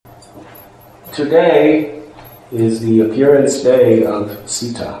Today is the appearance day of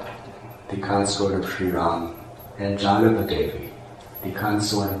Sita, the consort of Sri Ram, and Jahnava Devi, the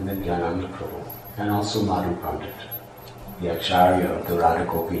consort of Nityananda Prabhu, and also Madhu Pandit, the Acharya of the Radha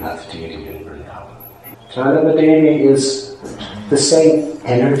Gopinath deity in Vrindavan. Jahnava Devi is the same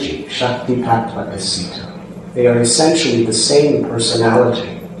energy, Shakti Tattva, as Sita. They are essentially the same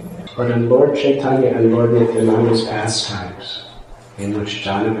personality, but in Lord Chaitanya and Lord Nityananda's pastimes, in which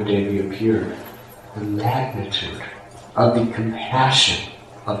Jahnava Devi appeared, the magnitude of the compassion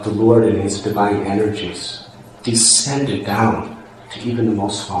of the Lord and His divine energies descended down to even the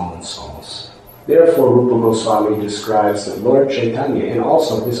most fallen souls. Therefore, Rupa Goswami describes that Lord Chaitanya and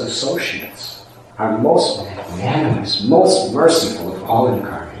also His associates are most magnanimous, most merciful of all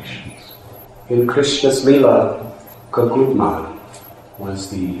incarnations. In Krishna's Leela, Kakutman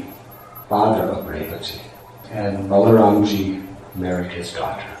was the father of Revati, and Balaramji married his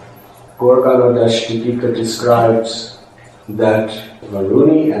daughter. Gorganodash Deepika describes that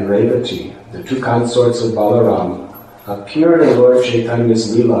Varuni and Revati, the two consorts of Balaram, appeared in Lord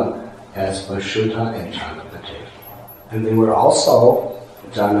Chaitanya's Leela as Vasudha and Jahnava Devi. And they were also,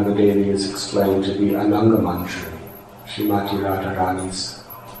 Jahnava Devi is explained to be Ananga Manjari, Srimati Radharani's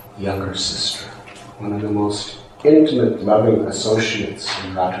younger sister, one of the most intimate, loving associates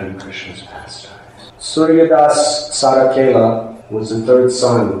in Radha and Krishna's pastimes. Suryadas Sarakela was the third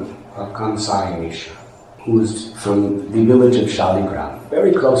son of Kamsa and Isha, who was from the village of Shaligram,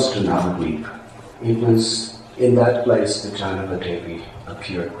 very close to Navadvip. It was in that place that Jahnava Devi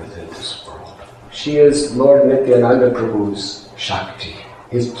appeared within this world. She is Lord Nityananda Prabhu's Shakti,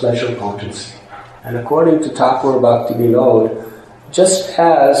 his pleasure potency. And according to Thakur Bhakti Vinod, just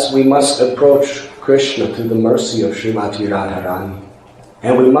as we must approach Krishna through the mercy of Srimati Radharani,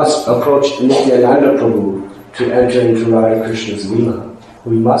 and we must approach Nityananda Prabhu to enter into Radha Krishna's Leela,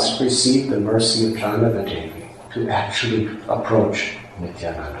 we must receive the mercy of Jahnava Devi to actually approach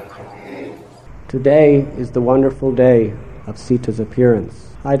Nityananda Prabhu. Today is the wonderful day of Sita's appearance.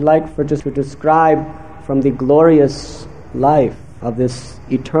 I'd like for just to describe from the glorious life of this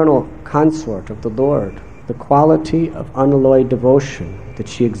eternal consort of the Lord the quality of unalloyed devotion that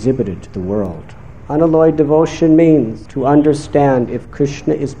she exhibited to the world. Unalloyed devotion means to understand if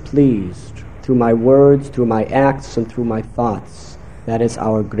Krishna is pleased through my words, through my acts, and through my thoughts. That is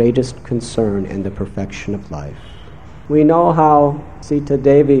our greatest concern in the perfection of life. We know how Sita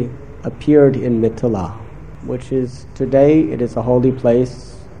Devi appeared in Mithila, which is today it is a holy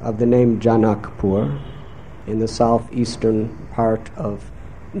place of the name Janakpur in the southeastern part of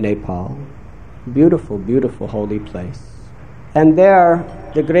Nepal. Beautiful, beautiful holy place. And there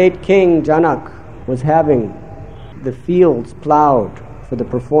the great king Janak was having the fields plowed for the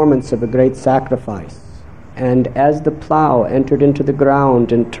performance of a great sacrifice. And as the plow entered into the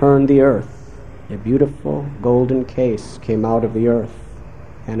ground and turned the earth, a beautiful golden case came out of the earth,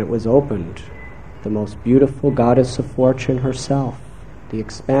 and it was opened. The most beautiful goddess of fortune herself, the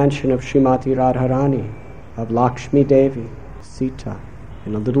expansion of Srimati Radharani, of Lakshmi Devi, Sita,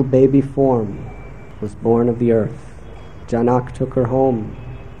 in a little baby form, was born of the earth. Janak took her home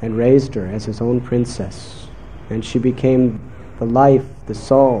and raised her as his own princess, and she became the life, the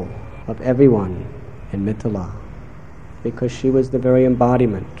soul of everyone in Mithila, because she was the very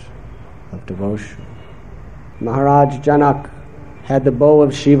embodiment of devotion. Maharaj Janak had the bow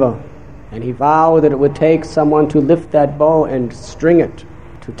of Shiva, and he vowed that it would take someone to lift that bow and string it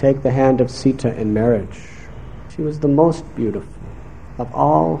to take the hand of Sita in marriage. She was the most beautiful of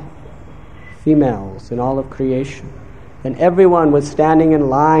all females in all of creation. And everyone was standing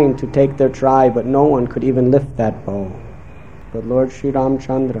in line to take their tribe, but no one could even lift that bow. But Lord Sri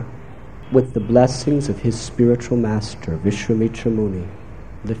Ramchandra, with the blessings of his spiritual master, Vishwamitra Muni,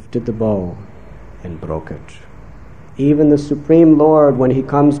 lifted the bow and broke it. Even the Supreme Lord, when he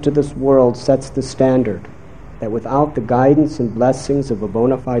comes to this world, sets the standard that without the guidance and blessings of a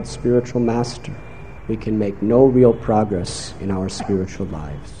bona fide spiritual master, we can make no real progress in our spiritual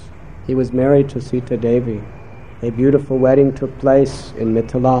lives. He was married to Sita Devi. A beautiful wedding took place in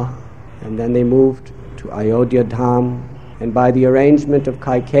Mithila, and then they moved to Ayodhya Dham. And by the arrangement of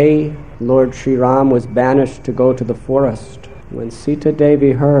Kaikeyi, Lord Sri Ram was banished to go to the forest. When Sita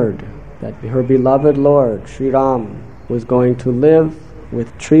Devi heard that her beloved Lord Sri Ram was going to live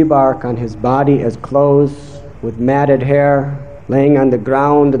with tree bark on his body as clothes, with matted hair, laying on the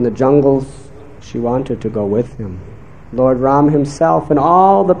ground in the jungles, she wanted to go with him. Lord Ram himself and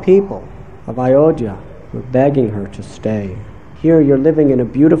all the people of Ayodhya were begging her to stay. Here you're living in a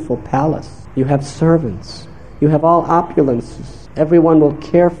beautiful palace. You have servants. You have all opulences. Everyone will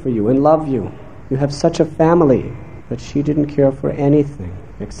care for you and love you. You have such a family. But she didn't care for anything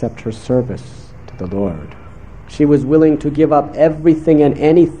except her service to the Lord. She was willing to give up everything and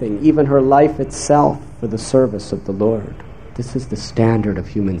anything, even her life itself, for the service of the Lord. This is the standard of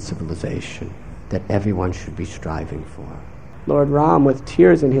human civilization that everyone should be striving for. Lord Ram, with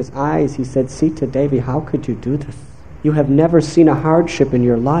tears in his eyes, he said, Sita, Devi, how could you do this? You have never seen a hardship in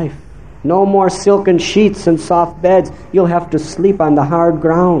your life. No more silken sheets and soft beds. You'll have to sleep on the hard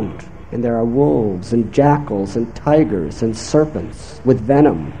ground. And there are wolves and jackals and tigers and serpents with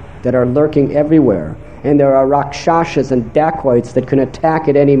venom that are lurking everywhere. And there are rakshasas and dacoits that can attack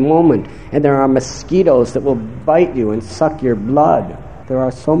at any moment. And there are mosquitoes that will bite you and suck your blood. There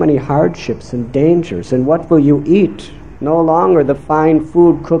are so many hardships and dangers. And what will you eat? No longer the fine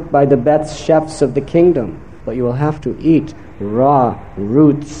food cooked by the best chefs of the kingdom, but you will have to eat raw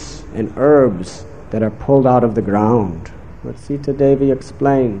roots and herbs that are pulled out of the ground. But Sita Devi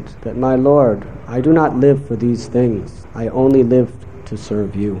explained that, my Lord, I do not live for these things. I only live to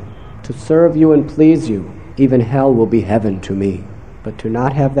serve you. To serve you and please you, even hell will be heaven to me. But to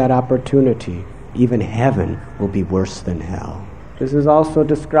not have that opportunity, even heaven will be worse than hell. This is also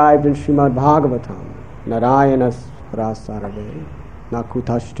described in Srimad Bhagavatam. Narayanas prasarave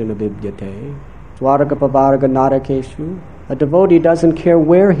nakutashtina vidyate swargapavarga narakeshu. A devotee doesn't care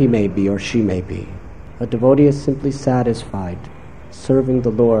where he may be or she may be. A devotee is simply satisfied, serving the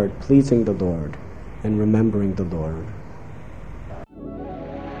Lord, pleasing the Lord, and remembering the Lord.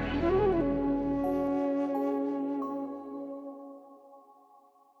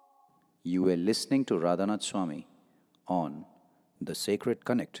 You were listening to Radhanath Swami on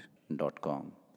thesacredconnect.com.